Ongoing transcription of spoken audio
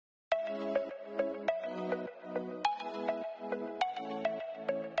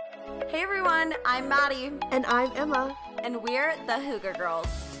Hey everyone, I'm Maddie. And I'm Emma. And we're the Hygge Girls.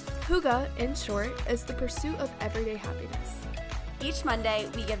 Hygge, in short, is the pursuit of everyday happiness. Each Monday,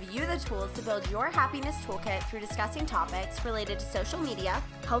 we give you the tools to build your happiness toolkit through discussing topics related to social media,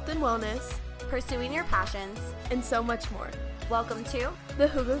 health and wellness, pursuing your passions, and so much more. Welcome to the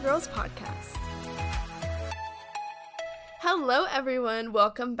Hygge Girls podcast. Hello everyone,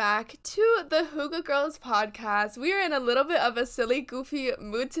 welcome back to the Hygge Girls podcast. We are in a little bit of a silly, goofy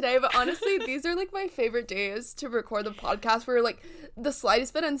mood today, but honestly, these are like my favorite days to record the podcast. We're like the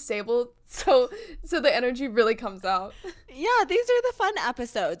slightest bit unstable, so the energy really comes out. Yeah, these are the fun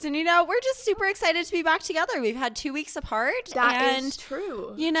episodes, and we're just super excited to be back together. We've had 2 weeks apart. That is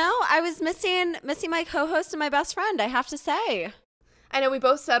true. I was missing my co-host and my best friend, I have to say. I know we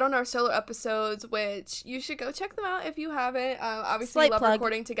both said on our solo episodes, which you should go check them out if you haven't. Obviously, we love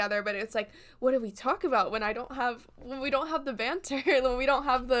recording together, but it's like, what do we talk about when we don't have the banter, when we don't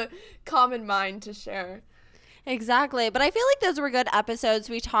have the common mind to share? Exactly. But I feel like those were good episodes.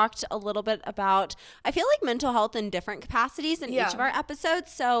 We talked a little bit about, I feel like, mental health in different capacities in each of our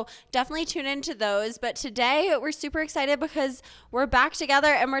episodes. So definitely tune into those. But today we're super excited because we're back together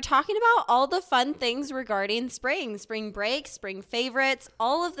and we're talking about all the fun things regarding spring break, spring favorites,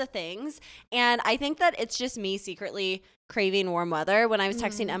 all of the things. And I think that it's just me secretly craving warm weather. When I was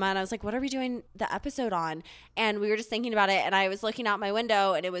texting Emma and I was like, what are we doing the episode on? And we were just thinking about it, and I was looking out my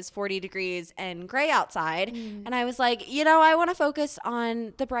window and it was 40 degrees and gray outside. And I was like, I want to focus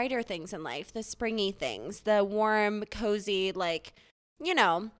on the brighter things in life, the springy things, the warm, cozy, fun,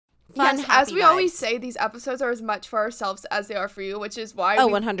 yes, as we vibes. Always say, these episodes are as much for ourselves as they are for you, which is why we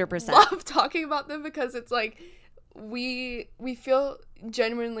 100% love talking about them, because it's like we feel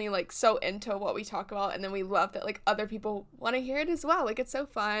genuinely like so into what we talk about, and then we love that like other people want to hear it as well. Like, it's so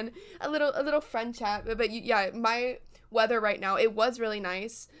fun, a little friend chat. But my weather right now, it was really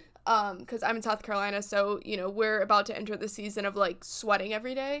nice because I'm in South Carolina, so we're about to enter the season of like sweating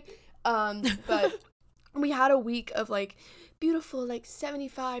every day, but we had a week of like beautiful like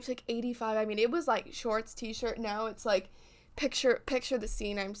 75 to like 85. I mean, it was like shorts, t-shirt. Now it's like picture the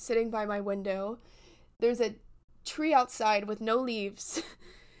scene. I'm sitting by my window, there's a tree outside with no leaves.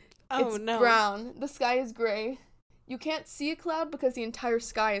 It's brown. The sky is gray. You can't see a cloud because the entire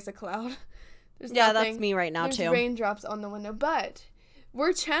sky is a cloud. There's nothing. That's me right now. There's too. Raindrops on the window, but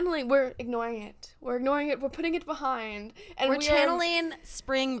we're ignoring it. We're putting it behind, and we're channeling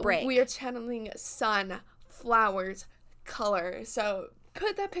spring break. We are channeling sun, flowers, color. So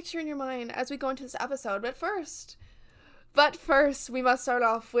put that picture in your mind as we go into this episode. But first, we must start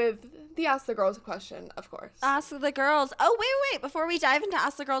off with the Ask the Girls question, of course. Ask the Girls. Oh, wait. Before we dive into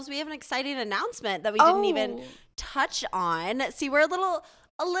Ask the Girls, we have an exciting announcement that we didn't even touch on. See, we're a little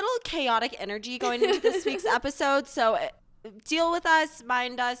chaotic energy going into this week's episode, so deal with us,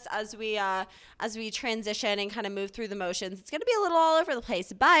 mind us as we transition and kind of move through the motions. It's going to be a little all over the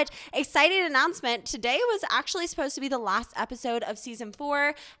place, but exciting announcement. Today was actually supposed to be the last episode of season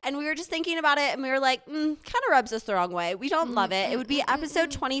 4, and we were just thinking about it, and we were like, kind of rubs us the wrong way. We don't love it. It would be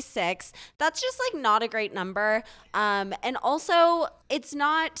episode 26. That's just like not a great number. And also it's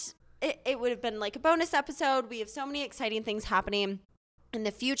not, it would have been like a bonus episode. We have so many exciting things happening in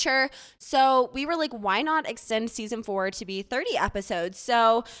the future. So we were like, why not extend season 4 to be 30 episodes?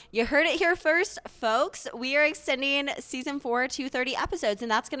 So you heard it here first, folks. We are extending season 4 to 30 episodes, and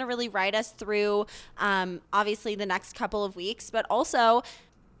that's going to really ride us through, obviously, the next couple of weeks, but also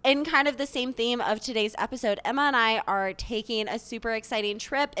in kind of the same theme of today's episode, Emma and I are taking a super exciting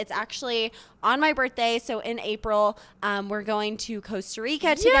trip. It's actually on my birthday, so in April, we're going to Costa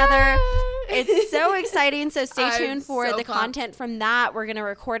Rica together. It's so exciting, so stay tuned for the content from that. We're going to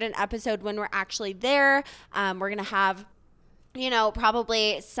record an episode when we're actually there. We're going to have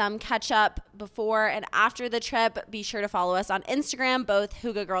probably some catch up before and after the trip. Be sure to follow us on Instagram, both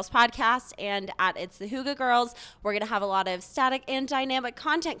Hygge Girls Podcast and at It's the Hygge Girls. We're going to have a lot of static and dynamic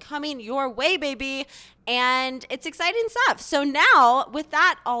content coming your way, baby. And it's exciting stuff. So now, with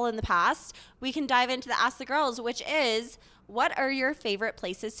that all in the past, we can dive into the Ask the Girls, which is, what are your favorite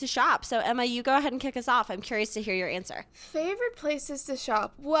places to shop? So Emma, you go ahead and kick us off. I'm curious to hear your answer. Favorite places to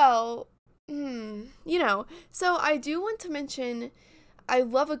shop? Well, so I do want to mention, I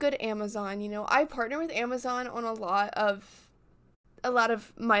love a good Amazon. I partner with Amazon on a lot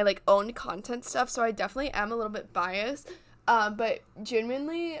of my like own content stuff, so I definitely am a little bit biased. But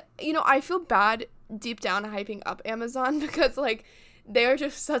genuinely, I feel bad deep down hyping up Amazon because like they're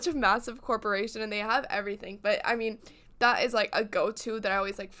just such a massive corporation and they have everything. But I mean, that is like a go-to that I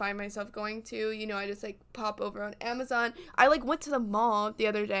always like find myself going to. I just like pop over on Amazon. I like went to the mall the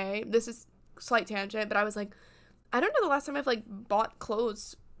other day. This is slight tangent, but I was like, I don't know the last time I've like bought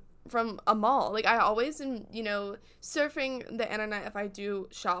clothes from a mall. Like I always am, you know, surfing the internet if I do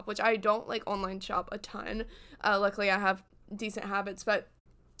shop, which I don't like online shop a ton. Luckily I have decent habits, but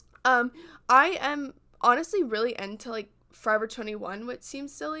I am honestly really into like Forever 21, which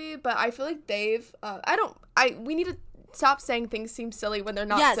seems silly, but I feel like we need to stop saying things seem silly when they're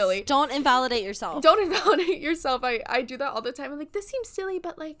not silly. Don't invalidate yourself. Don't invalidate yourself. I do that all the time. I'm like, this seems silly,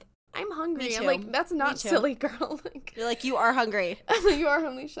 but like I'm hungry. Me too. I'm like, that's not silly, girl. Like, you're like, you are hungry. You are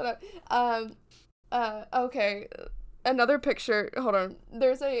hungry. Shut up. Okay. Another picture. Hold on.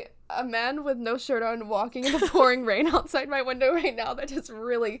 There's a man with no shirt on walking in the pouring rain outside my window right now. That just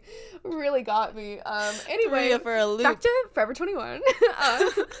really, really got me. Anyway, for a loop. Back to Forever 21.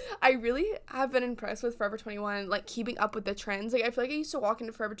 I really have been impressed with Forever 21, like keeping up with the trends. Like I feel like I used to walk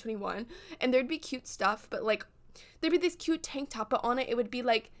into Forever 21 and there'd be cute stuff, but like there'd be this cute tank top, but on it would be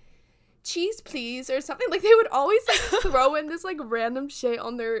like, cheese please or something. Like they would always like throw in this like random shit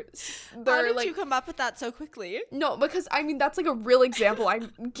on their How did like, you come up with that so quickly? no, because I mean that's like a real example. I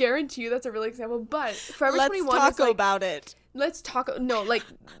guarantee you that's a real example. But Forever 21 let's is talk like, about it. let's talk, no, like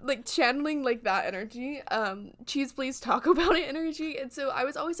channeling like that energy, cheese please talk about it energy. And so I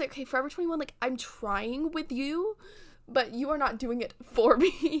was always like, okay, Forever 21, like I'm trying with you but you are not doing it for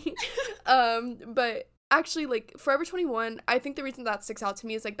me. But actually, like, Forever 21, I think the reason that sticks out to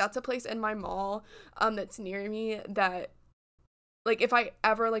me is, like, that's a place in my mall that's near me that, like, if I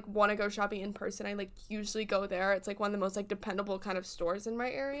ever, like, want to go shopping in person, I, like, usually go there. It's, like, one of the most, like, dependable kind of stores in my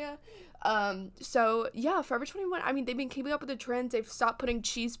area. So, yeah, Forever 21, I mean, they've been keeping up with the trends. They've stopped putting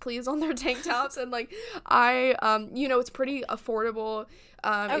cheese please on their tank tops, and, like, you know, it's pretty affordable.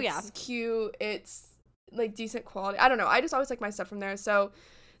 It's cute. It's, like, decent quality. I don't know. I just always like my stuff from there. So,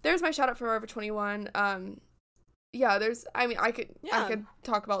 there's my shout out for Forever 21. Yeah, I could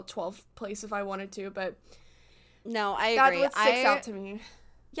talk about 12 places if I wanted to, but no, I agree. That's what sticks out to me.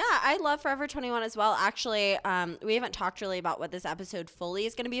 Yeah, I love Forever 21 as well. Actually, we haven't talked really about what this episode fully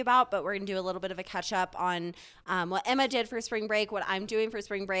is going to be about, but we're going to do a little bit of a catch up on what Emma did for spring break, what I'm doing for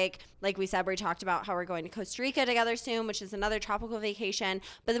spring break. Like we said, we talked about how we're going to Costa Rica together soon, which is another tropical vacation.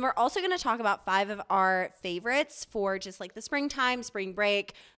 But then we're also going to talk about 5 of our favorites for just like the springtime, spring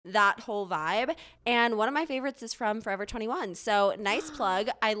break, that whole vibe. And one of my favorites is from Forever 21. So nice plug.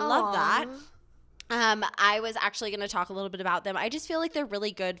 I love that. I was actually going to talk a little bit about them. I just feel like they're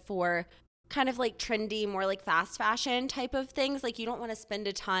really good for kind of like trendy, more like fast fashion type of things. Like you don't want to spend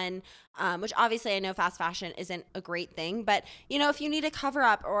a ton, which obviously I know fast fashion isn't a great thing, but you know, if you need a cover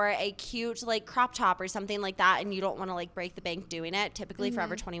up or a cute like crop top or something like that, and you don't want to like break the bank doing it, typically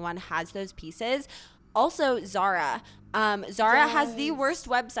Forever 21 has those pieces. Also, Zara. Zara has the worst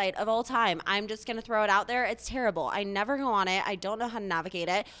website of all time. I'm just going to throw it out there. It's terrible. I never go on it. I don't know how to navigate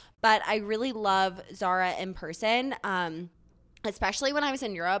it, but I really love Zara in person. Especially when I was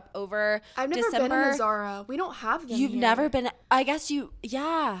in Europe over I've never December. been in a Zara. We don't have them You've here. never been. I guess you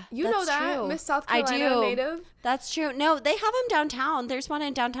know that, true. Miss South Carolina native. That's true. No, they have them downtown. There's one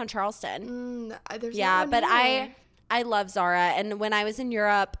in downtown Charleston. There's but I love Zara. And when I was in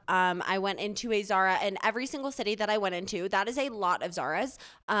Europe, I went into a Zara in every single city that I went into. That is a lot of Zaras.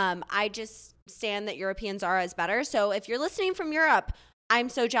 I just stand that European Zara is better. So if you're listening from Europe, I'm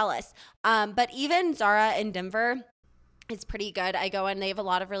so jealous. But even Zara in Denver, it's pretty good. I go in, they have a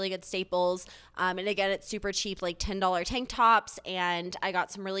lot of really good staples. And again, it's super cheap, like $10 tank tops. And I got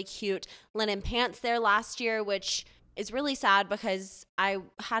some really cute linen pants there last year, which is really sad because I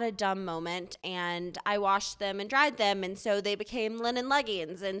had a dumb moment and I washed them and dried them. And so they became linen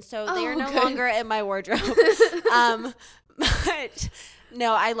leggings. And so they are no longer in my wardrobe. But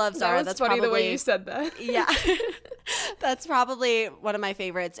no, I love Zara. That's funny, the way you said that. Yeah. That's probably one of my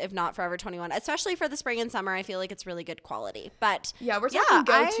favorites, if not Forever 21, especially for the spring and summer. I feel like it's really good quality. But yeah, we're talking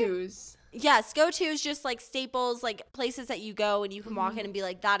go-tos. Yes, go-tos, just like staples, like places that you go and you can walk in and be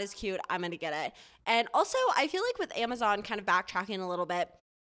like, that is cute, I'm going to get it. And also, I feel like with Amazon, kind of backtracking a little bit,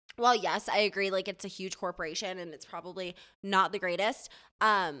 well, yes, I agree, like it's a huge corporation and it's probably not the greatest.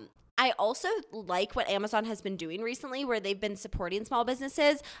 I also like what Amazon has been doing recently where they've been supporting small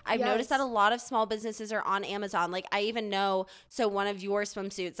businesses. I've noticed that a lot of small businesses are on Amazon. Like I even know, so one of your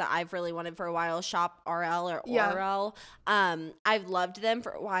swimsuits that I've really wanted for a while, Shop RL or ORL, I've loved them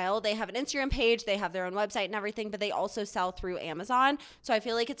for a while. They have an Instagram page, they have their own website and everything, but they also sell through Amazon. So I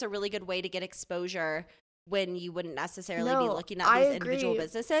feel like it's a really good way to get exposure when you wouldn't necessarily be looking at these individual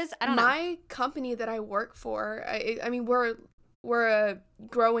businesses. I don't know. My company that I work for, I mean, we're a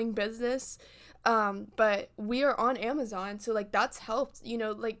growing business, but we are on Amazon, so like that's helped, you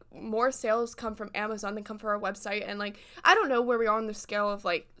know, like more sales come from Amazon than come from our website. And like I don't know where we are on the scale of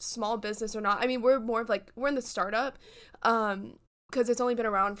like small business or not. I mean, we're more of like we're in the startup because it's only been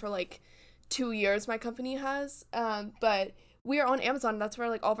around for like 2 years, my company has, but we are on Amazon. That's where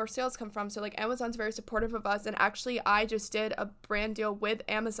like all of our sales come from. So like Amazon's very supportive of us, and actually I just did a brand deal with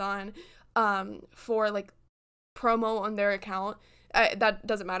Amazon for like promo on their account. That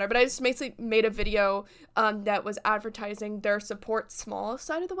doesn't matter, but I just basically made a video that was advertising their support small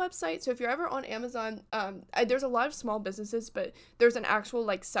side of the website. So if you're ever on Amazon, there's a lot of small businesses, but there's an actual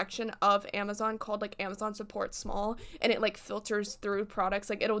like section of Amazon called like Amazon Support Small, and it like filters through products.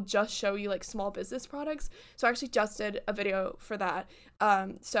 Like it'll just show you like small business products. So I actually just did a video for that.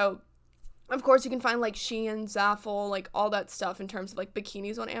 So of course, you can find like Shein, Zaful, like all that stuff in terms of like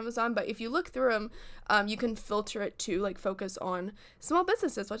bikinis on Amazon. But if you look through them, you can filter it to like focus on small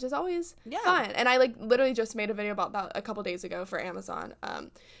businesses, which is always fun. And I like literally just made a video about that a couple days ago for Amazon.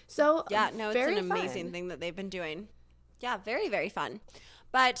 So yeah, no, it's an amazing thing that they've been doing. Yeah, very, very fun.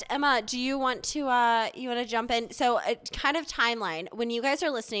 But Emma, do you want to jump in? So kind of timeline. When you guys are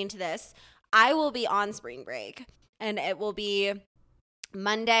listening to this, I will be on spring break, and it will be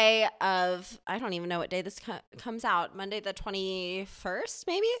Monday of, I don't even know what day this comes out. Monday the 21st,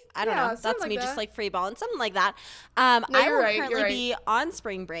 maybe? I don't know. That's like me just like free balling, something like that. I will currently be on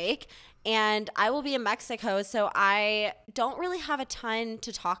spring break, and I will be in Mexico, so I don't really have a ton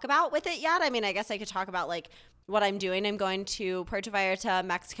to talk about with it yet. I mean, I guess I could talk about like what I'm doing. I'm going to Puerto Vallarta,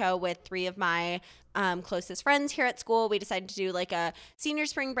 Mexico with 3 of my closest friends here at school. We decided to do like a senior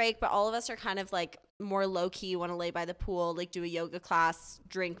spring break, but all of us are kind of like more low-key, want to lay by the pool, like do a yoga class,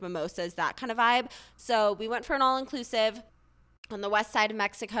 drink mimosas, that kind of vibe. So we went for an all-inclusive on the west side of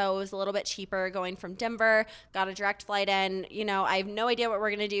Mexico. It was a little bit cheaper going from Denver, got a direct flight in. You know, I have no idea what we're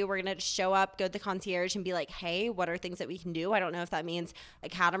going to do. We're going to show up, go to the concierge and be like, hey, what are things that we can do? I don't know if that means a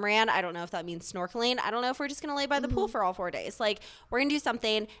catamaran. I don't know if that means snorkeling. I don't know if we're just going to lay by the pool for all 4 days. Like, we're going to do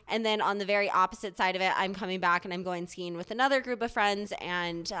something. And then on the very opposite side of it, I'm coming back and I'm going skiing with another group of friends,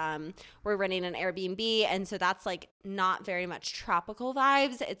 and we're renting an Airbnb. And so that's like not very much tropical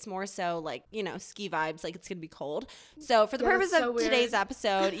vibes. It's more so like, you know, ski vibes. Like, it's going to be cold. So for the purpose of today's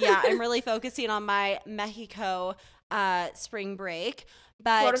episode, I'm really focusing on my Mexico spring break.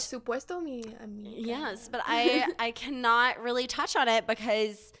 But por supuesto, mi amiga. Yes, but I cannot really touch on it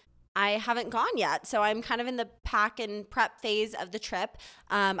because I haven't gone yet. So I'm kind of in the pack and prep phase of the trip.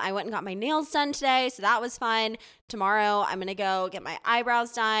 I went and got my nails done today, so that was fun. Tomorrow I'm going to go get my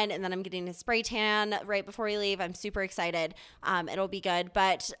eyebrows done, and then I'm getting a spray tan right before we leave. I'm super excited. It'll be good.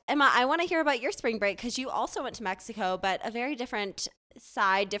 But Emma, I want to hear about your spring break because you also went to Mexico, but a very different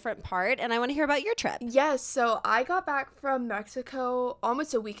side, different part, and I want to hear about your trip. Yes, so I got back from Mexico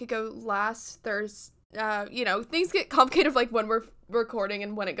almost a week ago last Thursday. You know, things get complicated like when we're recording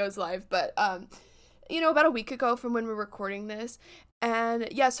and when it goes live, but you know, about a week ago from when we're recording this. And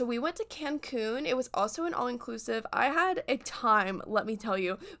yeah, so we went to Cancun. It was also an all-inclusive. I had a time, let me tell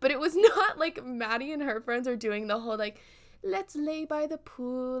you, but it was not like Maddie and her friends are doing the whole like, let's lay by the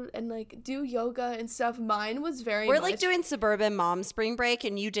pool and like do yoga and stuff. Mine was we're like doing suburban mom spring break,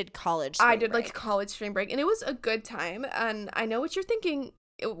 and you did college spring break. I did break. Like college spring break, and it was a good time. And I know what you're thinking.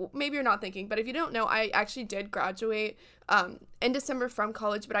 Maybe you're not thinking, but if you don't know, I actually did graduate in December from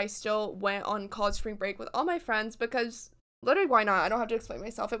college, but I still went on college spring break with all my friends because literally, why not? I don't have to explain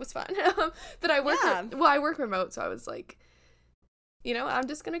myself. It was fun. But I work remote, so I was like, you know, I'm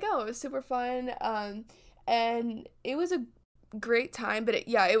just gonna go. It was super fun, and it was a great time. But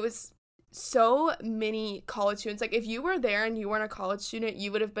it was so many college students. Like, if you were there and you weren't a college student,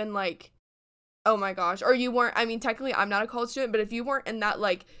 you would have been like, oh my gosh. Or you weren't, I mean, technically I'm not a college student, but if you weren't in that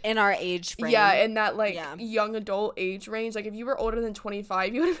like in our age frame, in that like young adult age range, like if you were older than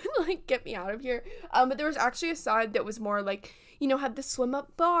 25, you would have been like, get me out of here. But there was actually a side that was more like, you know, had the swim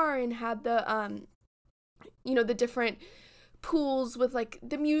up bar and had the you know, the different pools with like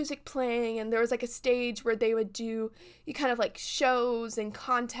the music playing, and there was like a stage where they would do kind of like shows and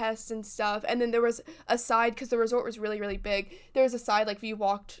contests and stuff. And then there was a side, because the resort was really, really big, there was a side like if you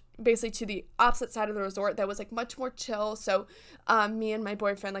walked basically to the opposite side of the resort that was like much more chill. So me and my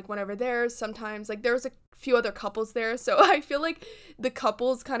boyfriend like went over there. Sometimes like there was a few other couples there, so I feel like the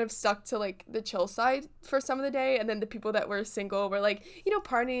couples kind of stuck to like the chill side for some of the day, and then the people that were single were like, you know,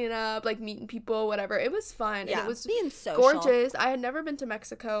 partying up, like meeting people, whatever. It was fun. Yeah, and it was being social. Gorgeous. I had never been to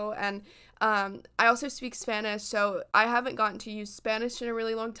Mexico, and I also speak Spanish, so I haven't gotten to use Spanish in a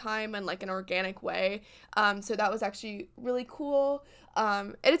really long time in like an organic way. So that was actually really cool.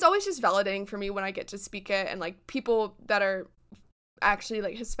 And it's always just validating for me when I get to speak it, and like people that are actually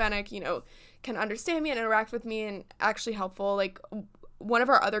like Hispanic, you know, can understand me and interact with me and actually helpful. Like one of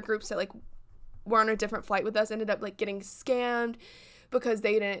our other groups that like were on a different flight with us ended up like getting scammed because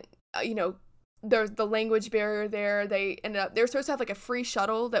they didn't, you know, there's the language barrier there. They were supposed to have like a free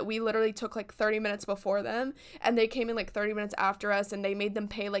shuttle that we literally took like 30 minutes before them, and they came in like 30 minutes after us, and they made them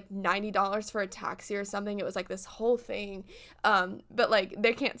pay like $90 for a taxi or something. It was like this whole thing. But like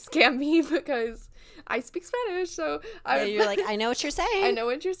they can't scam me because I speak Spanish, so you're like, I know what you're saying. I know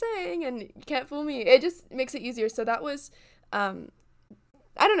what you're saying, and you can't fool me. It just makes it easier. So that was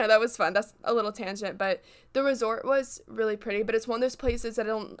I don't know, that was fun. That's a little tangent, but the resort was really pretty. But it's one of those places that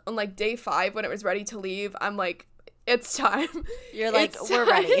on like day 5 when it was ready to leave, I'm like, it's time. You're like, we're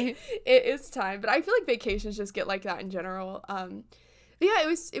ready. It is time. But I feel like vacations just get like that in general. Yeah,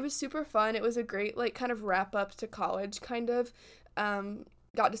 it was super fun. It was a great like kind of wrap up to college kind of.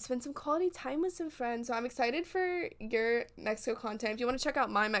 Got to spend some quality time with some friends. So I'm excited for your Mexico content. If you want to check out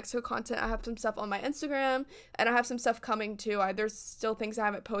my Mexico content, I have some stuff on my Instagram, and I have some stuff coming too. There's still things I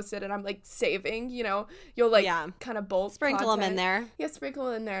haven't posted, and I'm like saving, you'll like kind of bulk sprinkle content. them in there. Yeah, sprinkle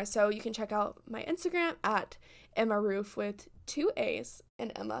them in there. So you can check out my Instagram at Emma Roof with 2 A's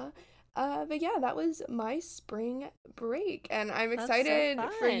and Emma. But yeah, that was my spring break, and I'm excited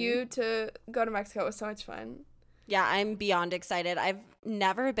for you to go to Mexico. It was so much fun. Yeah, I'm beyond excited. I've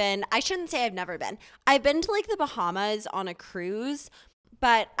never been. I shouldn't say I've never been. I've been to like the Bahamas on a cruise,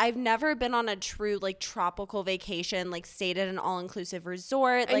 but I've never been on a true like tropical vacation, like stayed at an all-inclusive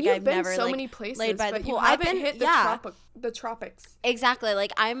resort. And like you've I've been never so like many places, laid by the but pool. you haven't hit the tropics. Exactly.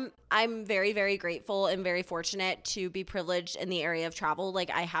 Like I'm very, very grateful and very fortunate to be privileged in the area of travel.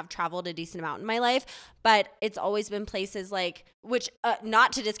 Like I have traveled a decent amount in my life, but it's always been places like, which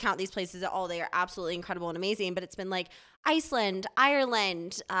not to discount these places at all, they are absolutely incredible and amazing, but it's been like Iceland,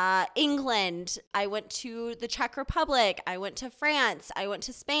 Ireland, England. I went to the Czech Republic. I went to France. I went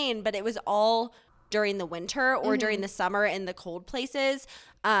to Spain, but it was all during the winter or during the summer in the cold places.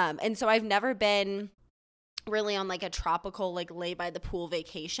 And so I've never been really on like a tropical like lay by the pool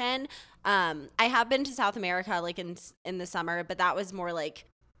vacation. I have been to South America like in the summer, but that was more like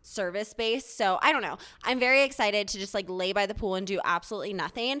service based. So I don't know. I'm very excited to just like lay by the pool and do absolutely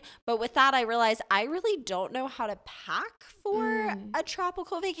nothing. But with that, I realized I really don't know how to pack for a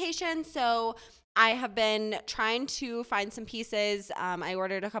tropical vacation. So I have been trying to find some pieces. I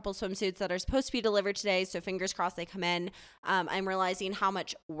ordered a couple swimsuits that are supposed to be delivered today, so fingers crossed they come in. I'm realizing how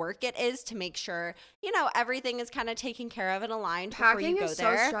much work it is to make sure, everything is kind of taken care of and aligned before you go there. Packing is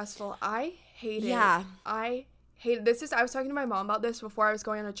so stressful. I hate it. I hate it. I was talking to my mom about this before I was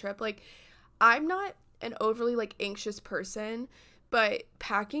going on a trip. Like, I'm not an overly, like, anxious person, but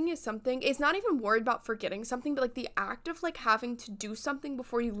packing is something, it's not even worried about forgetting something, but like the act of like having to do something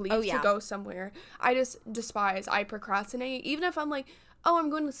before you leave to go somewhere, I just despise. I procrastinate. Even if I'm like, oh, I'm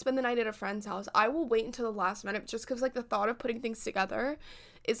going to spend the night at a friend's house, I will wait until the last minute just because like the thought of putting things together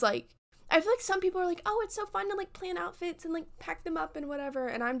is like, I feel like some people are like, oh, it's so fun to like plan outfits and like pack them up and whatever.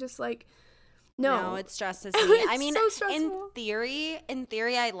 And I'm just like, no, it stresses me. I mean, so in theory,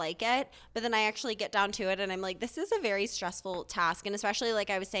 I like it, but then I actually get down to it and I'm like, this is a very stressful task. And especially like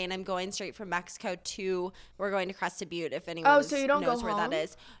I was saying, I'm going straight from Mexico we're going to Crested Butte, if anyone so you don't knows go where home? that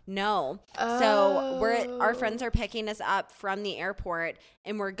is. No. So our friends are picking us up from the airport,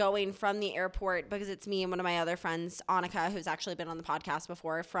 and we're going from the airport because it's me and one of my other friends, Annika, who's actually been on the podcast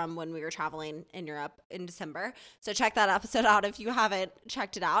before from when we were traveling in Europe in December. So check that episode out if you haven't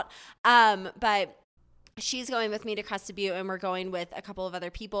checked it out. But she's going with me to Crested Butte, and we're going with a couple of other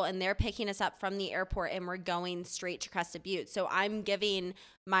people, and they're picking us up from the airport, and we're going straight to Crested Butte. So I'm giving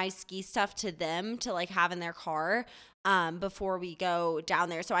my ski stuff to them to like have in their car before we go down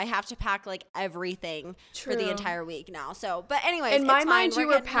there. So I have to pack like everything for the entire week now. So, but anyways, in my mind, you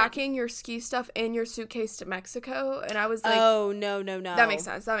were packing your ski stuff in your suitcase to Mexico, and I was like, oh, no. That makes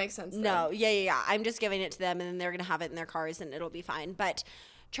sense. Then. No, yeah. I'm just giving it to them, and then they're going to have it in their cars, and it'll be fine. But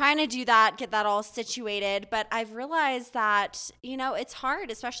trying to do that, get that all situated. But I've realized that, it's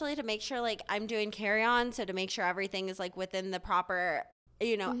hard, especially to make sure like I'm doing carry-on. So to make sure everything is like within the proper,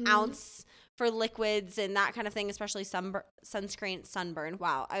 ounce for liquids and that kind of thing, especially sunburn.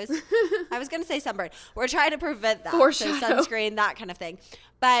 Wow. I was going to say sunburn. We're trying to prevent that. So sunscreen, that kind of thing.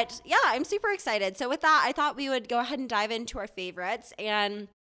 But yeah, I'm super excited. So with that, I thought we would go ahead and dive into our favorites, and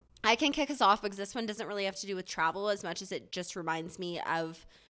I can kick us off because this one doesn't really have to do with travel as much as it just reminds me of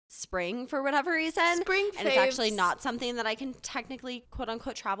spring for whatever reason. Spring faves. And it's actually not something that I can technically quote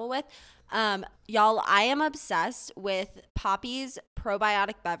unquote travel with. Y'all, I am obsessed with Poppi's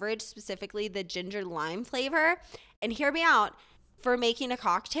probiotic beverage, specifically the ginger lime flavor. And hear me out. For making a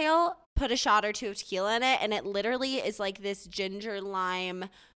cocktail, put a shot or two of tequila in it, and it literally is like this ginger lime.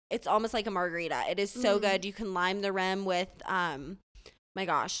 It's almost like a margarita. It is so good. You can lime the rim with my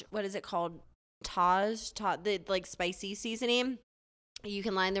gosh, what is it called? Taj, the like spicy seasoning. You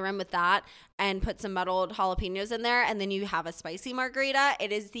can line the rim with that and put some muddled jalapenos in there, and then you have a spicy margarita.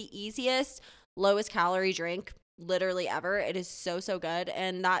 It is the easiest, lowest calorie drink literally ever. It is so, so good.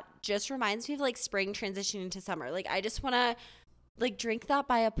 And that just reminds me of like spring transitioning to summer. Like I just want to like drink that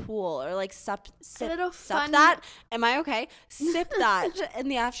by a pool or like sup that. Am I okay? Sip that in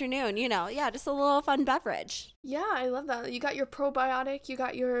the afternoon, you know? Yeah, just a little fun beverage. Yeah, I love that. You got your probiotic. You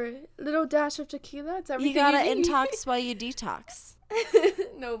got your little dash of tequila. It's everything you gotta need. intox while you detox.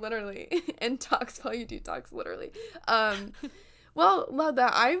 No, literally. Intox while you detox, literally. Well, love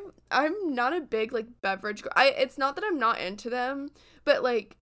that. I'm not a big like beverage girl. It's not that I'm not into them, but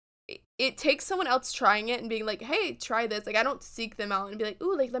like it takes someone else trying it and being like, hey, try this. Like I don't seek them out and be like,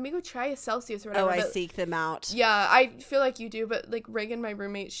 ooh, like let me go try a Celsius or whatever. Oh, I seek them out. Yeah, I feel like you do, but like Reagan, my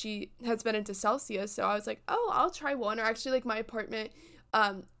roommate, she has been into Celsius, so I was like, oh, I'll try one. Or actually like my apartment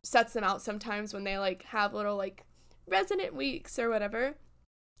sets them out sometimes when they like have little like resident weeks or whatever.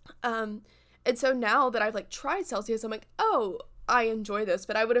 And so now that I've like tried Celsius, I'm like, oh, I enjoy this,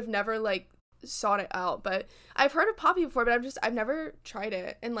 but I would have never like sought it out. But I've heard of Poppy before, but I've never tried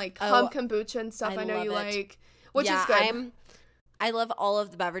it. And like kombucha and stuff, I know you like, which is good. I love all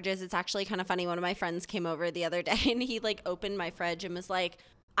of the beverages. It's actually kind of funny. One of my friends came over the other day and he like opened my fridge and was like,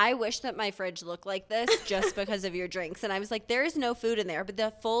 I wish that my fridge looked like this just because of your drinks. And I was like, there is no food in there, but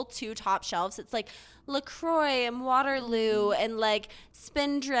the full 2 top shelves, it's like LaCroix and Waterloo and like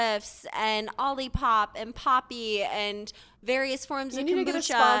Spindrifts and Olipop and Poppy and various forms of kombucha. You need to get a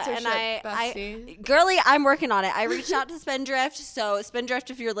sponsorship, bestie. Girly, I'm working on it. I reached out to Spindrift. So Spindrift,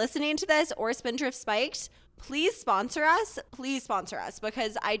 if you're listening to this, or Spindrift Spiked, please sponsor us. Please sponsor us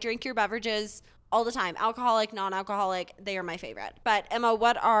because I drink your beverages all the time. Alcoholic, non-alcoholic, they are my favorite. But Emma,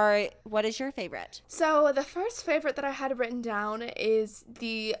 what is your favorite? So the first favorite that I had written down is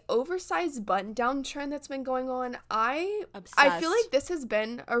the oversized button-down trend that's been going on. I feel like this has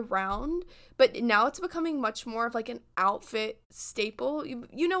been around, but now it's becoming much more of like an outfit staple.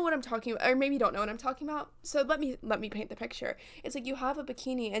 You know what I'm talking about, or maybe you don't know what I'm talking about. So let me paint the picture. It's like you have a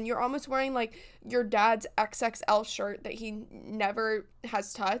bikini and you're almost wearing like your dad's XXL shirt that he never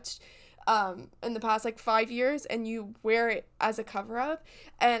has touched in the past like 5 years, and you wear it as a cover-up.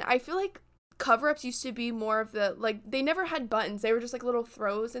 And I feel like cover-ups used to be more of the like, they never had buttons, they were just like little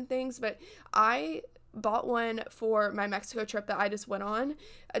throws and things. But I bought one for my Mexico trip that I just went on,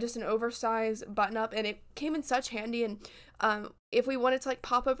 just an oversized button up, and it came in such handy. And if we wanted to like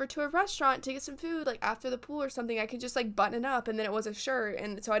pop over to a restaurant to get some food like after the pool or something, I could just like button it up, and then it was a shirt,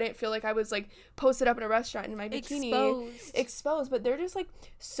 and so I didn't feel like I was like posted up in a restaurant in my bikini exposed. But they're just like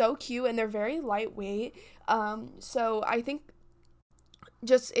so cute, and they're very lightweight. So I think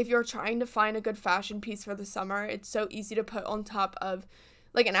just if you're trying to find a good fashion piece for the summer, it's so easy to put on top of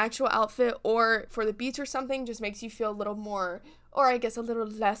like an actual outfit, or for the beach or something, just makes you feel a little more, or I guess a little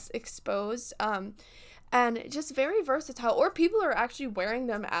less exposed. And just very versatile, or people are actually wearing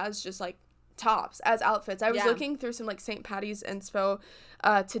them as just like tops, as outfits. I was looking through some like St. Patty's inspo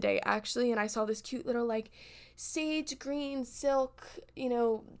today actually, and I saw this cute little like sage green silk, you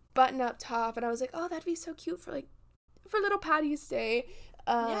know, button up top, and I was like, oh, that'd be so cute for little Patty's Day.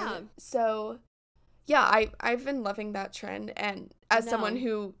 So yeah, I've been loving that trend, and as someone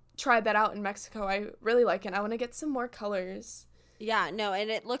who tried that out in Mexico, I really like it. I want to get some more colors. Yeah, no,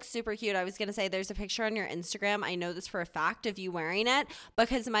 and it looks super cute. I was going to say there's a picture on your Instagram. I know this for a fact of you wearing it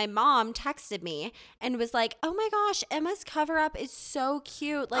because my mom texted me and was like, oh my gosh, Emma's cover up is so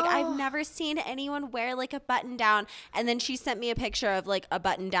cute. Like, I've never seen anyone wear like a button down. And then she sent me a picture of like a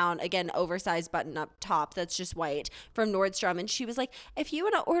button down, again, oversized button up top that's just white from Nordstrom. And she was like, if you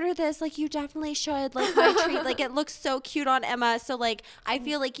want to order this, like you definitely should. Like my treat, like it looks so cute on Emma. So like, I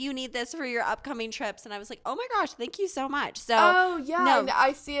feel like you need this for your upcoming trips. And I was like, oh my gosh, thank you so much. So yeah, no.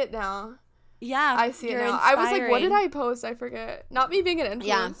 I see it now. Yeah, I see it now. Inspiring. I was like, what did I post? I forget. Not me being an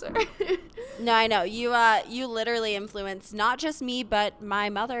influencer. Yeah. No, I know. You literally influence not just me, but my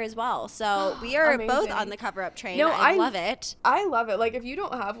mother as well. So we are both on the cover-up train. No, I love it. I love it. Like, if you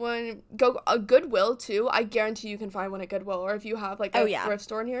don't have one, go a Goodwill, too. I guarantee you can find one at Goodwill. Or if you have, like, a thrift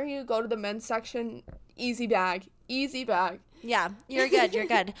store near you, go to the men's section. Easy bag. Easy bag. Yeah, you're good. You're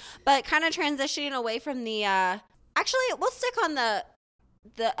good. But kind of transitioning away from the... Actually, we'll stick on the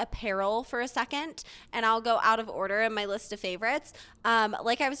apparel for a second, and I'll go out of order in my list of favorites.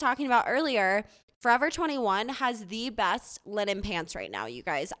 Like I was talking about earlier, Forever 21 has the best linen pants right now, you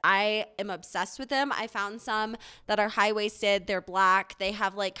guys. I am obsessed with them. I found some that are high-waisted. They're black. They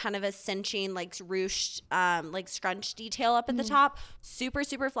have like kind of a cinching, like ruched, like scrunch detail up at the top. Super,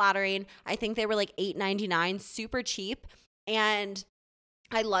 super flattering. I think they were like $8.99, super cheap. And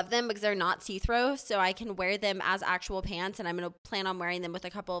I love them because they're not see-through, so I can wear them as actual pants, and I'm going to plan on wearing them with a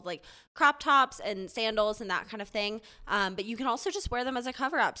couple of like crop tops and sandals and that kind of thing. But you can also just wear them as a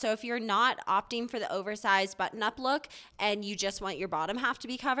cover-up. So if you're not opting for the oversized button-up look and you just want your bottom half to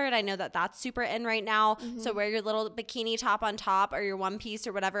be covered, I know that that's super in right now. So wear your little bikini top on top or your one piece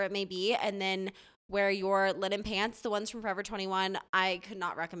or whatever it may be, and then wear your linen pants, the ones from Forever 21. I could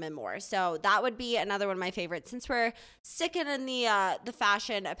not recommend more. So that would be another one of my favorites since we're sticking in the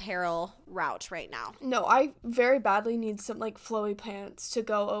fashion apparel route right now. No, I very badly need some like flowy pants to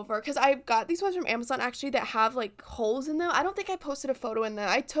go over because I got these ones from Amazon actually that have like holes in them. I don't think I posted a photo in them.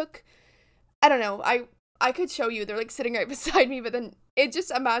 I don't know. I could show you. They're like sitting right beside me, but then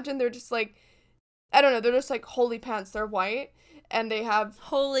imagine they're just like, I don't know. They're just like holy pants. They're white. And they have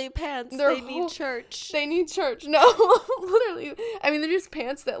holy pants. They need church. They need church. No, literally. I mean, they're just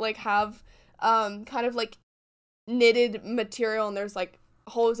pants that like have kind of like knitted material, and there's like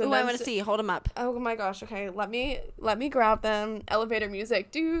holes in them. I want to see. Hold them up. Oh my gosh. Okay, let me grab them. Elevator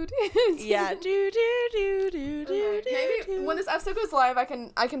music, dude. Yeah. Maybe when this episode goes live, I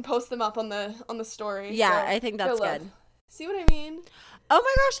can post them up on the story. Yeah, so I think that's good. See what I mean? Oh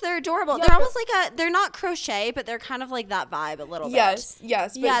my gosh, they're adorable. Yeah, they're almost like they're not crochet, but they're kind of like that vibe a little bit. Yes.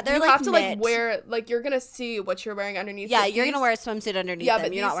 But yeah, they're you like have to knit. like wear, like you're going to see what you're wearing underneath. Yeah, you're going to wear a swimsuit underneath them.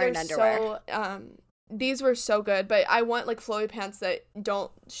 But you're not wearing underwear. These were so good, but I want like flowy pants that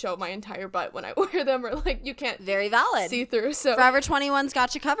don't show my entire butt when I wear them, or like you can't very valid see through. So Forever 21's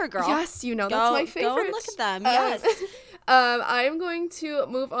got you covered, girl. Yes, that's my favorite. Go and look at them. Yes. I am going to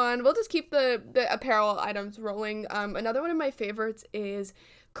move on. We'll just keep the apparel items rolling. Another one of my favorites is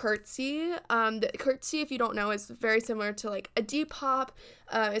Curtsy. Curtsy, if you don't know, is very similar to like a Depop.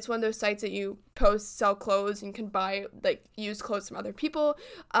 It's one of those sites that you sell clothes and can buy like used clothes from other people.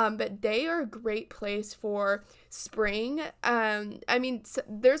 But they are a great place for spring. I mean,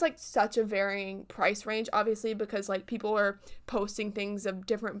 there's like such a varying price range, obviously, because like people are posting things of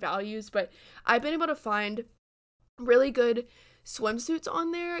different values. But I've been able to find really good swimsuits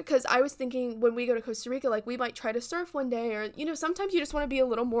on there because I was thinking when we go to Costa Rica, like we might try to surf one day, or sometimes you just want to be a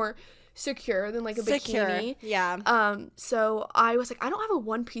little more secure than like a bikini. Yeah. So I was like, I don't have a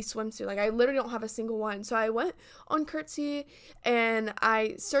one-piece swimsuit. Like I literally don't have a single one. So I went on Curtsy and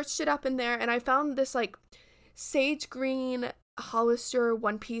I searched it up in there, and I found this like sage green Hollister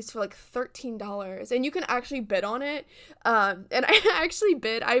one piece for like $13, and you can actually bid on it. And I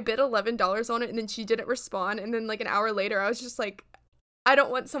bid $11 on it, and then she didn't respond, and then like an hour later I was just like, I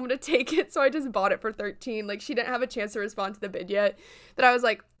don't want someone to take it, so I just bought it for $13. Like she didn't have a chance to respond to the bid yet, but I was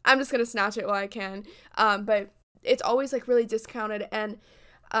like, I'm just gonna snatch it while I can. But it's always like really discounted, and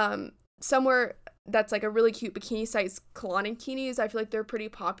somewhere that's like a really cute bikini site is Kalani Bikinis. I feel like they're pretty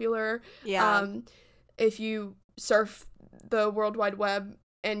popular. Yeah. If you surf the World Wide Web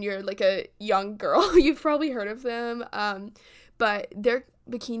and you're like a young girl, you've probably heard of them. But their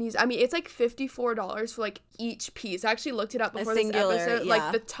bikinis, I mean, it's like $54 for like each piece. I actually looked it up before this episode. Yeah.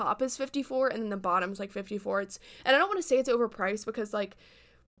 Like the top is $54 and then the bottom's like $54. And I don't want to say it's overpriced because like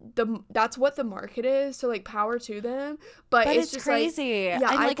that's what the market is, so like power to them. But it's just crazy. Like, yeah,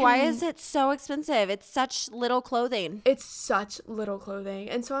 I'm like, why is it so expensive? It's such little clothing.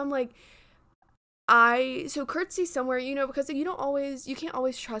 And so I'm like, so Curtsy somewhere, because like, you can't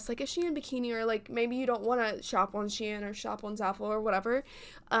always trust like a Shein bikini, or like maybe you don't want to shop on Shein or shop on Zaful or whatever.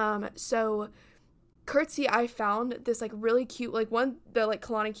 So Curtsy, I found this like really cute, like the like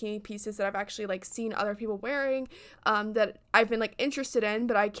Kalani Bikini pieces that I've actually like seen other people wearing, that I've been like interested in,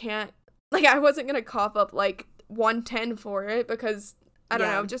 but I can't, like I wasn't gonna cough up like $110 for it because I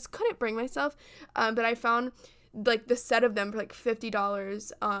don't know, just couldn't bring myself. But I found like the set of them for like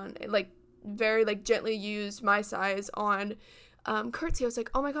 $50 on like very like gently used, my size on Curtsy. I was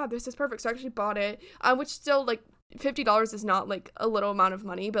like, oh my god, this is perfect. So I actually bought it, which still like $50 is not like a little amount of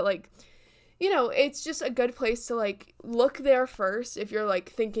money, but like, it's just a good place to like look there first if you're like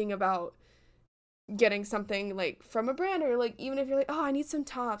thinking about getting something like from a brand, or like even if you're like, oh, I need some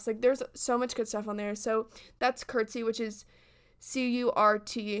tops, like there's so much good stuff on there. So that's Curtsy, which is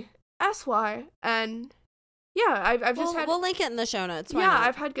Curtsy. And yeah, I've just had, we'll link it in the show notes.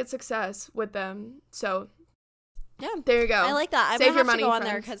 I've had good success with them. So yeah, there you go. I like that. I'm Save gonna your have to money, go on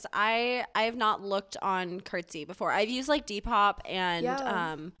friends. there because I have not looked on Curtsy before. I've used like Depop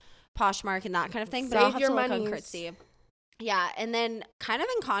and Poshmark and that kind of thing, but I'll have to look on Curtsy. Yeah, and then kind of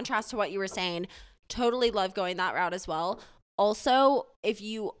in contrast to what you were saying, totally love going that route as well. Also, if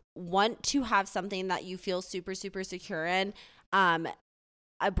you want to have something that you feel super, super secure in,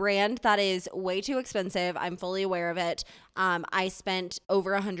 a brand that is way too expensive. I'm fully aware of it. I spent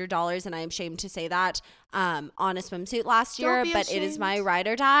over $100, and I am ashamed to say that, on a swimsuit last year, but it is my ride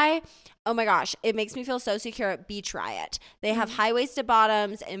or die. Oh my gosh, it makes me feel so secure at Beach Riot. They have high-waisted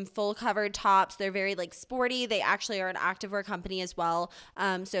bottoms and full covered tops. They're very like sporty. They actually are an activewear company as well.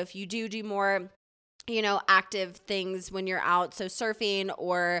 So if you do more, you know, active things when you're out, so surfing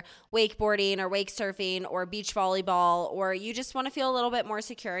or wakeboarding or wake surfing or beach volleyball, or you just want to feel a little bit more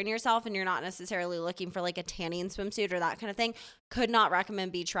secure in yourself and you're not necessarily looking for like a tanning swimsuit or that kind of thing, could not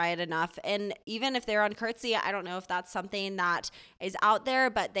recommend Beach Riot enough. And even if they're on Curtsy, I don't know if that's something that is out there,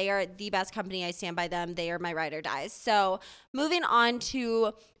 but they are the best company. I stand by them. They are my ride or dies. So moving on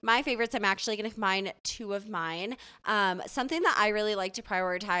to my favorites, I'm actually going to combine two of mine. Something that I really like to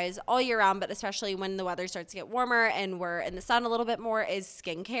prioritize all year round, but especially when the weather starts to get warmer and we're in the sun a little bit more, is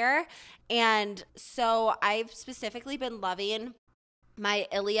skincare. And so I've specifically been loving my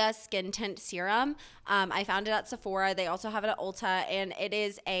Ilia Skin Tint Serum. I found it at Sephora. They also have it at Ulta, and it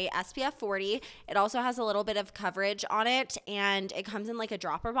is a SPF 40. It also has a little bit of coverage on it, and it comes in like a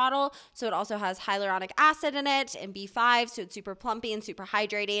dropper bottle. So it also has hyaluronic acid in it and B5, so it's super plumpy and super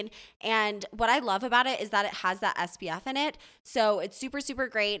hydrating. And what I love about it is that it has that SPF in it. So it's super, super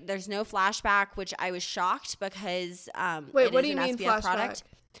great. There's no flashback, which I was shocked because Wait, what do you mean SPF flashback? Product.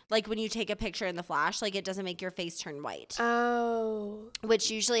 Like when you take a picture in the flash, like it doesn't make your face turn white. Oh.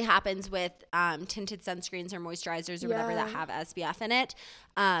 Which usually happens with tinted sunscreens or moisturizers or whatever that have SPF in it.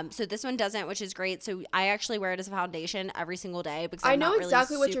 So this one doesn't, which is great. So I actually wear it as a foundation every single day because I'm not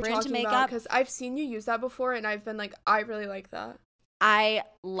exactly really what you're super into talking makeup. about because I've seen you use that before and I've been like, I really like that. I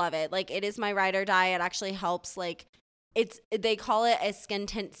love it. Like it is my ride or die. It actually helps like they call it a skin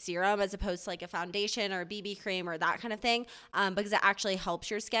tint serum as opposed to like a foundation or a BB cream or that kind of thing, because it actually helps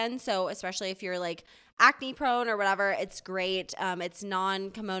your skin. So especially if you're like acne prone or whatever, it's great. It's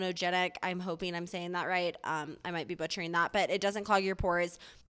non-comedogenic. I'm hoping I'm saying that right. I might be butchering that, but it doesn't clog your pores.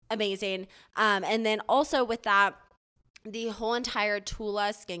 Amazing. And then also with that, the whole entire Tula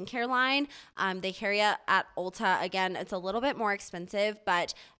skincare line, they carry it at Ulta. Again, it's a little bit more expensive,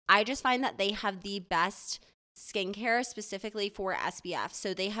 but I just find that they have the best skincare specifically for SPF.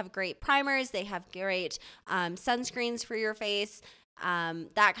 So they have great primers, they have great sunscreens for your face,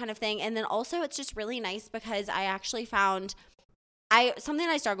 that kind of thing. And then also it's just really nice because I actually found something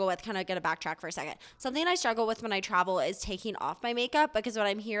I struggle with, kind of going to backtrack for a second. Something I struggle with when I travel is taking off my makeup, because when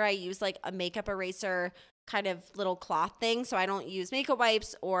I'm here, I use like a makeup eraser kind of little cloth thing. So I don't use makeup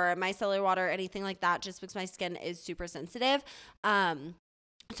wipes or micellar water or anything like that, just because my skin is super sensitive.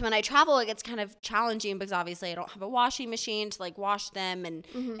 So when I travel, it gets kind of challenging because obviously I don't have a washing machine to like wash them, and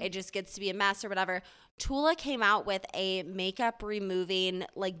it just gets to be a mess or whatever. Tula came out with a makeup removing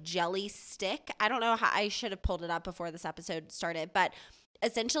like jelly stick. I don't know how, I should have pulled it up before this episode started, but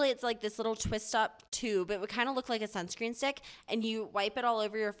essentially it's like this little twist up tube. It would kind of look like a sunscreen stick, and you wipe it all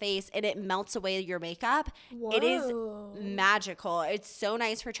over your face and it melts away your makeup. Whoa. It is magical. It's so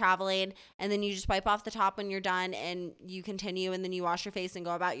nice for traveling, and then you just wipe off the top when you're done and you continue, and then you wash your face and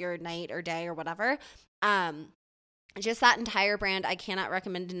go about your night or day or whatever. Just that entire brand, I cannot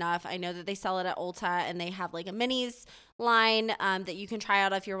recommend enough. I know that they sell it at Ulta, and they have like a minis line that you can try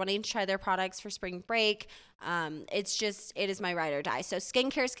out if you're wanting to try their products for spring break. It is my ride or die. So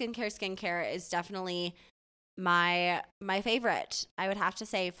skincare is definitely my favorite, I would have to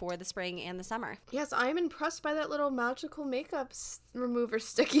say, for the spring and the summer. Yes, I'm impressed by that little magical makeup remover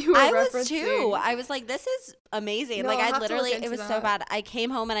stick you were referencing. I was too. I was like, this is amazing. No, like I'll I literally, have to look it was into so that. bad. I came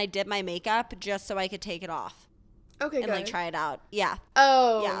home and I did my makeup just so I could take it off. Okay, and good. like try it out. Yeah.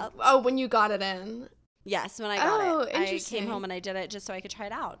 Oh. Yeah. Oh, when you got it in. Yes, when I got it. Interesting. I came home and I did it just so I could try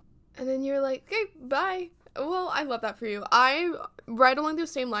it out. And then you're like, okay, bye. Well, I love that for you. I, right along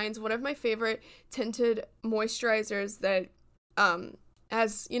those same lines, one of my favorite tinted moisturizers that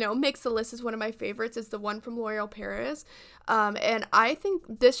has, makes the list as one of my favorites is the one from L'Oreal Paris. And I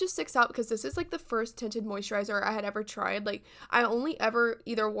think this just sticks out because this is like the first tinted moisturizer I had ever tried. Like, I only ever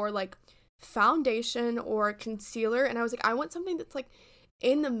either wore like foundation or concealer, and I was like, I want something that's like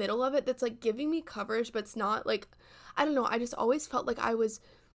in the middle of it, that's like giving me coverage, but it's not like, I don't know, I just always felt like I was,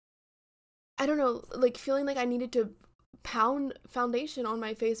 I don't know, like feeling like I needed to pound foundation on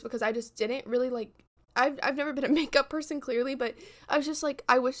my face because I just didn't really like, I've never been a makeup person clearly, but I was just like,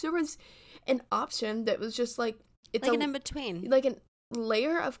 I wish there was an option that was just like, it's like an in-between, like an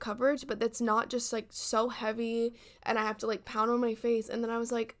layer of coverage, but that's not just like so heavy and I have to like pound on my face. And then I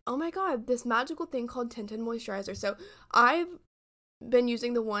was like, oh my god, this magical thing called tinted moisturizer. So I've been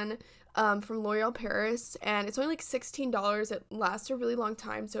using the one from L'Oreal Paris, and it's only like $16. It lasts a really long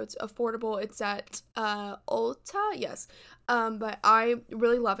time, so it's affordable. It's at Ulta, yes. But I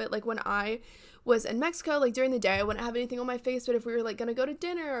really love it. Like when I was in Mexico, like during the day, I wouldn't have anything on my face, but if we were like gonna go to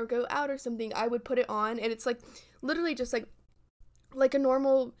dinner or go out or something, I would put it on, and it's like literally just like a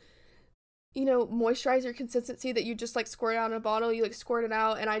normal, you know, moisturizer consistency that you just like squirt out in a bottle. You like squirt it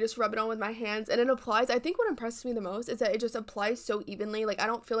out, and I just rub it on with my hands, and it applies. I think what impresses me the most is that it just applies so evenly. Like I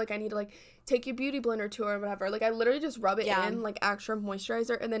don't feel like I need to like take your beauty blender to or whatever. Like I literally just rub it in like extra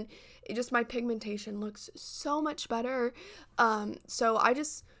moisturizer, and then it just, my pigmentation looks so much better. So I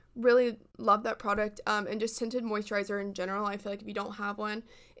just really love that product. And just tinted moisturizer in general, I feel like if you don't have one,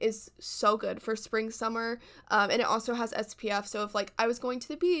 is so good for spring, summer. And it also has SPF, so if like I was going to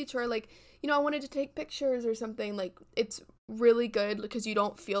the beach or like, you know, I wanted to take pictures or something, like it's really good because you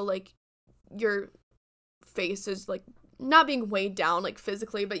don't feel like your face is like not being weighed down like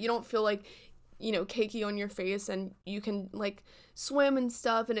physically, but you don't feel like, you know, cakey on your face, and you can like swim and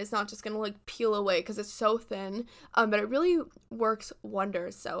stuff, and it's not just gonna like peel away because it's so thin. But it really works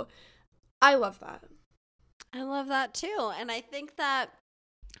wonders, so I love that. I love that too. And I think that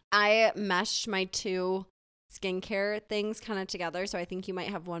I meshed my two skincare things kind of together, so I think you might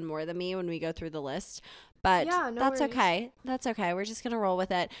have one more than me when we go through the list, but Yeah, no that's worries. okay. That's okay. We're just gonna roll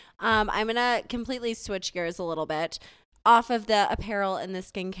with it. I'm gonna completely switch gears a little bit off of the apparel and the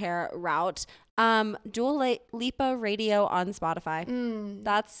skincare route. Dua Lipa Radio on Spotify.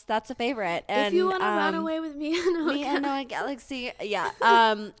 That's a favorite. And if you want to run away with me and Noah Galaxy, yeah.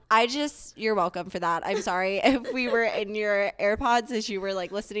 You're welcome for that. I'm sorry if we were in your AirPods as you were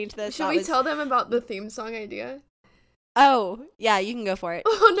like listening to this. Should we tell them about the theme song idea? Oh, yeah, you can go for it.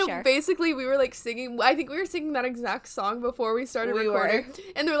 Oh, no, Sure. basically, we were, like, singing, I think we were singing that exact song before we started recording,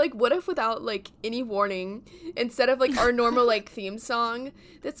 and they're like, what if without, like, any warning, instead of, like, our normal, like, theme song,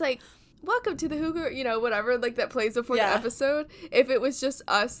 that's, like, welcome to the Hooga, you know, whatever, like, that plays before the episode, if it was just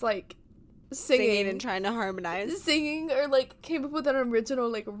us, like, singing and trying to harmonize. Singing, or, like, came up with an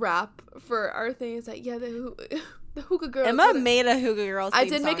original, like, rap for our thing. It's like, yeah, the Hooga Girls. Emma made a Hooga Girls theme I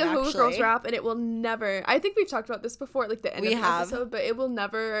did make a Hooga actually. Girls rap, and it will never, I think we've talked about this before at like the end of the episode, but it will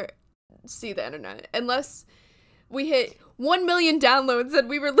never see the internet unless we hit 1 million downloads and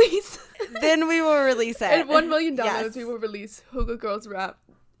we release. Then we will release it. And 1 million downloads, we will release Hooga Girls rap.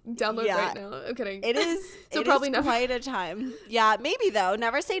 Download right now. I'm kidding. It is. So it probably is never. Quite a time. Yeah, maybe though.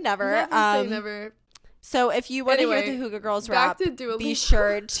 Never say never. Never say never. So if you want to hear the Hooga Girls rap, be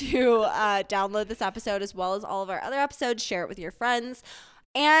sure to download this episode as well as all of our other episodes. Share it with your friends.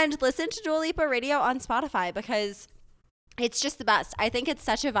 And listen to Dua Lipa Radio on Spotify because it's just the best. I think it's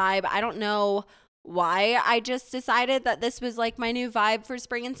such a vibe. I don't know why I just decided that this was like my new vibe for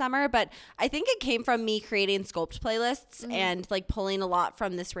spring and summer, but I think it came from me creating Sculpt playlists and like pulling a lot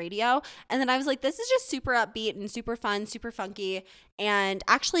from this radio. And then I was like, this is just super upbeat and super fun, super funky. And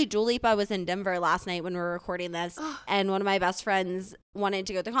actually, Dua Lipa was in Denver last night when we were recording this, and one of my best friends wanted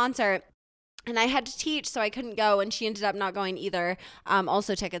to go to the concert. And I had to teach, so I couldn't go, and she ended up not going either.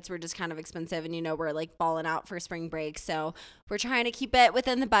 Also, tickets were just kind of expensive, and, you know, we're, like, balling out for spring break. So we're trying to keep it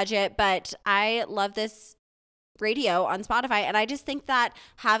within the budget, but I love this radio on Spotify, and I just think that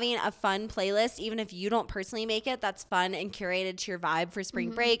having a fun playlist, even if you don't personally make it, that's fun and curated to your vibe for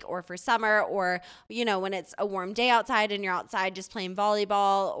spring break or for summer, or, you know, when it's a warm day outside and you're outside just playing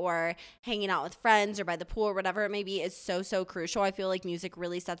volleyball or hanging out with friends or by the pool or whatever it may be, is so crucial. I feel like music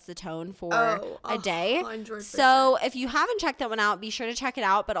really sets the tone for a day. 100%. So if you haven't checked that one out, be sure to check it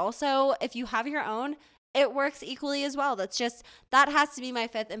out. But also, if you have your own, it works equally as well. That has to be my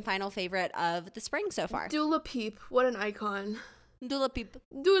fifth and final favorite of the spring so far. Dua Peep, what an icon. Dua Peep.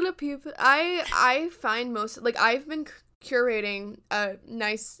 Dua Peep. I find most, like, I've been curating a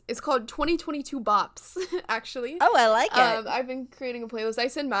nice, it's called 2022 Bops, actually. Oh, I like it. I've been creating a playlist. I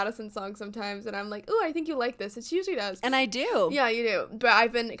send Madison songs sometimes, and I'm like, ooh, I think you like this. And she usually does. And I do. Yeah, you do. But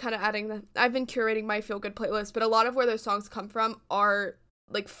I've been kind of I've been curating my feel-good playlist, but a lot of where those songs come from are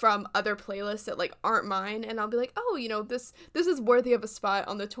like from other playlists that like aren't mine, and I'll be like, oh, you know, this is worthy of a spot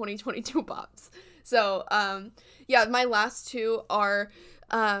on the 2022 Bops. So yeah, my last two are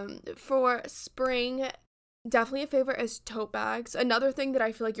for spring, definitely a favorite is tote bags. Another thing that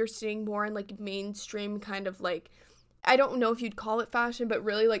I feel like you're seeing more in like mainstream kind of like, I don't know if you'd call it fashion, but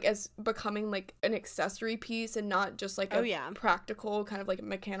really like as becoming like an accessory piece and not just like a practical kind of like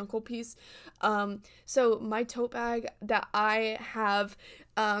mechanical piece. So my tote bag that I have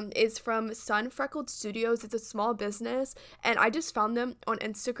is from Sun Freckled Studios. It's a small business, and I just found them on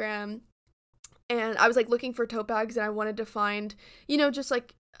Instagram, and I was like looking for tote bags, and I wanted to find, you know, just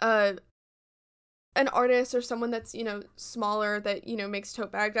like an artist or someone that's, smaller that, makes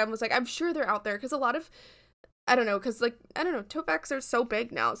tote bags. I was like, I'm sure they're out there, because a lot of, I don't know, tote bags are so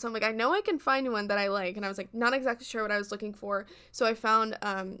big now. So I'm like, I know I can find one that I like. And I was like, not exactly sure what I was looking for. So I found,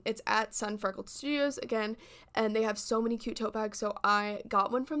 it's at Sun Freckled Studios again, and they have so many cute tote bags. So I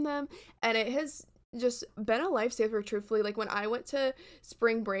got one from them, and it has just been a lifesaver, truthfully. Like, when I went to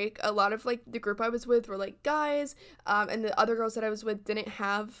spring break, a lot of, like, the group I was with were, like, guys, and the other girls that I was with didn't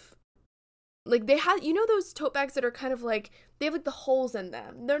have, like, they had, those tote bags that are kind of, like, they have, like, the holes in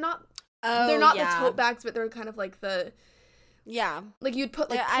them. They're not the tote bags, but they're kind of, like, the... Yeah. Like, you'd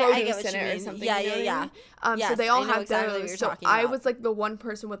put, like, produce in it or something. Yeah. Yes, so they all have exactly those. So I was, like, the one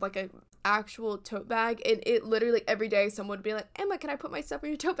person with, like, a actual tote bag, and it literally, like, every day someone would be like, Emma, can I put my stuff in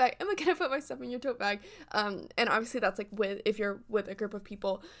your tote bag? Emma, can I put my stuff in your tote bag? And obviously that's, like, if you're with a group of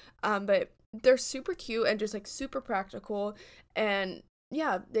people. But they're super cute and just, like, super practical. And,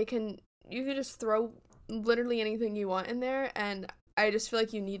 yeah, you can just throw literally anything you want in there, and I just feel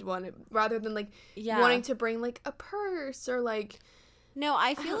like you need one rather than, like, wanting to bring, like, a purse or, like... No,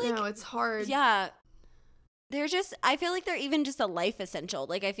 I feel like... No, it's hard. Yeah. I feel like they're even just a life essential.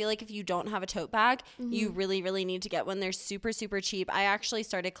 Like, I feel like if you don't have a tote bag, you really, really need to get one. They're super, super cheap. I actually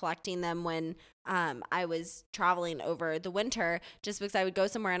started collecting them when I was traveling over the winter, just because I would go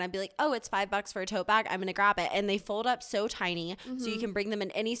somewhere and I'd be like, oh, it's $5 for a tote bag, I'm going to grab it. And they fold up so tiny, so you can bring them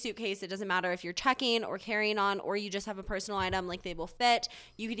in any suitcase. It doesn't matter if you're checking or carrying on, or you just have a personal item, like, they will fit.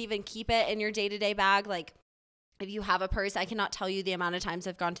 You could even keep it in your day-to-day bag. Like, if you have a purse, I cannot tell you the amount of times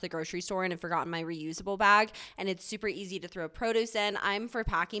I've gone to the grocery store and have forgotten my reusable bag, and it's super easy to throw produce in. For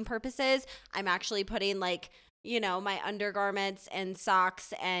packing purposes, I'm actually putting, like, my undergarments and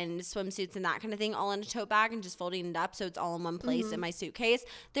socks and swimsuits and that kind of thing all in a tote bag and just folding it up so it's all in one place in my suitcase.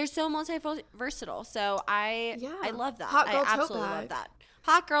 They're so multi-versatile. So I love that. I absolutely love that.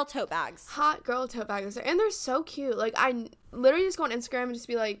 Hot girl tote bags. Hot girl tote bags. And they're so cute. Like, I literally just go on Instagram and just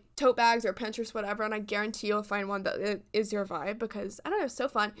be like, tote bags or Pinterest, whatever, and I guarantee you'll find one that is your vibe, because, I don't know, it's so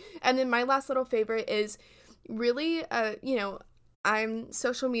fun. And then my last little favorite is really, I'm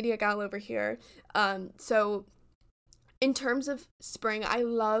social media gal over here. So in terms of spring, I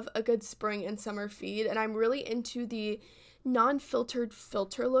love a good spring and summer feed, and I'm really into the non-filtered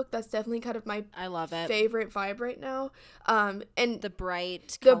filter look. That's definitely kind of my favorite vibe right now. And the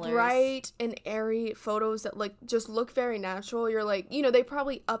bright and airy photos that, like, just look very natural. You're like, they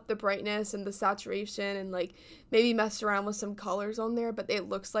probably up the brightness and the saturation and, like, maybe mess around with some colors on there, but it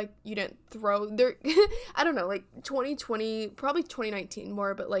looks like you didn't throw there. I don't know, like 2020, probably 2019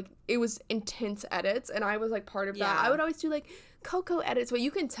 more, but, like, it was intense edits, and I was, like, part of that. I would always do, like, Coco edits, but you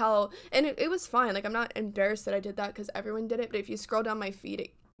can tell, and it was fine. Like, I'm not embarrassed that I did that, because everyone did it. But if you scroll down my feed,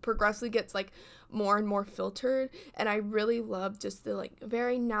 it progressively gets, like, more and more filtered, and I really love just the, like,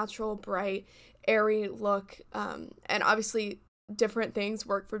 very natural, bright, airy look. And obviously different things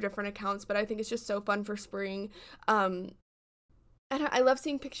work for different accounts, but I think it's just so fun for spring. And I love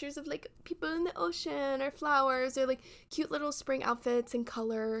seeing pictures of, like, people in the ocean or flowers or, like, cute little spring outfits and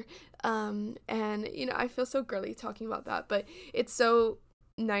color. And, I feel so girly talking about that, but it's so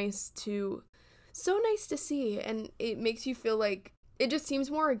nice to see. And it makes you feel like it just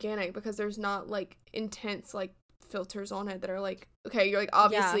seems more organic, because there's not, like, intense, like, filters on it that are like, okay, you're like,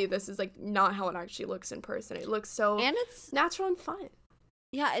 obviously this is, like, not how it actually looks in person. It looks so it's natural and fun.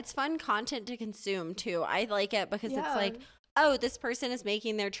 Yeah, it's fun content to consume too. I like it because it's like, oh, this person is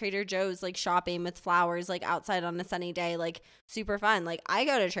making their Trader Joe's, like, shopping with flowers, like, outside on a sunny day, like, super fun. Like, I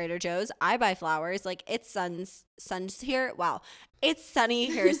go to Trader Joe's, I buy flowers, like, it's sun's here. Wow. It's sunny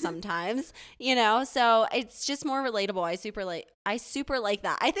here sometimes, so it's just more relatable. I super like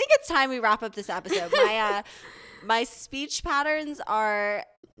that. I think it's time we wrap up this episode. My speech patterns are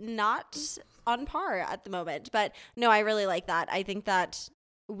not on par at the moment, but no, I really like that. I think that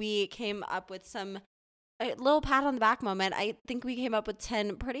we came up with a little pat on the back moment. I think we came up with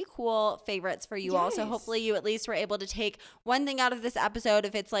 10 pretty cool favorites for you all. So hopefully you at least were able to take one thing out of this episode.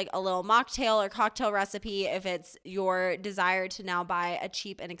 If it's, like, a little mocktail or cocktail recipe, if it's your desire to now buy a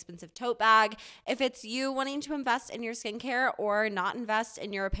cheap and expensive tote bag, if it's you wanting to invest in your skincare or not invest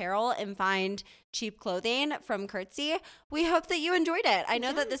in your apparel and find cheap clothing from Curtsy, we hope that you enjoyed it. I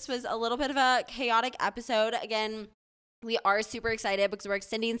know that this was a little bit of a chaotic episode. Again, we are super excited because we're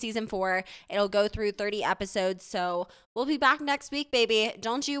extending season 4. It'll go through 30 episodes. So we'll be back next week, baby.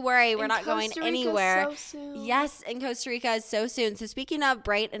 Don't you worry. We're not going anywhere. So soon. Yes, in Costa Rica is so soon. So speaking of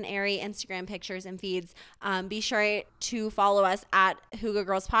bright and airy Instagram pictures and feeds, be sure to follow us at Hygge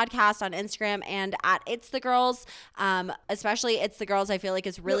Girls Podcast on Instagram and at It's the Girls. Especially It's the Girls, I feel like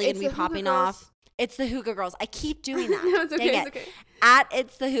is really going to be popping off. It's the Hygge Girls. I keep doing that. No, it's okay. Dang It's it. okay. At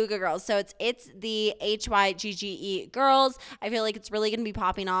It's the Hygge Girls. So it's the HYGGE Girls. I feel like it's really going to be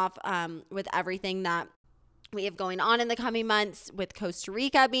popping off with everything that we have going on in the coming months, with Costa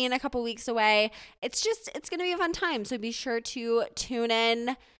Rica being a couple weeks away. It's going to be a fun time. So be sure to tune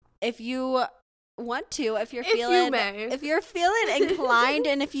in if you want to, if you're feeling inclined,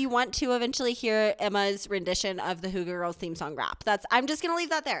 and if you want to eventually hear Emma's rendition of the Hygge Girls theme song rap. I'm just going to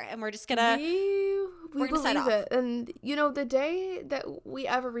leave that there, and we're just going to we believe it. And you know, the day that we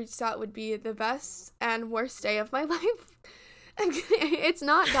ever reached out would be the best and worst day of my life. It's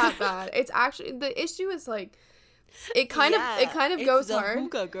not that bad. It's actually, the issue is like, it kind of goes hard.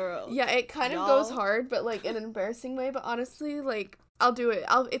 Hygge Girls. Yeah, it kind of goes hard, but like in an embarrassing way. But honestly, like, I'll do it.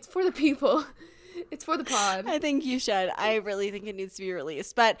 It's for the people. It's for the pod. I think you should. I really think it needs to be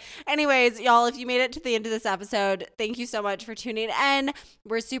released. But anyways, y'all, if you made it to the end of this episode, thank you so much for tuning in.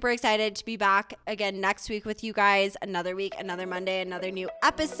 We're super excited to be back again next week with you guys. Another week, another Monday, another new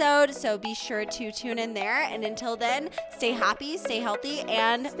episode. So be sure to tune in there. And until then, stay happy, stay healthy,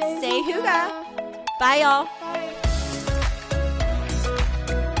 and stay Hygge. Bye, y'all. Bye.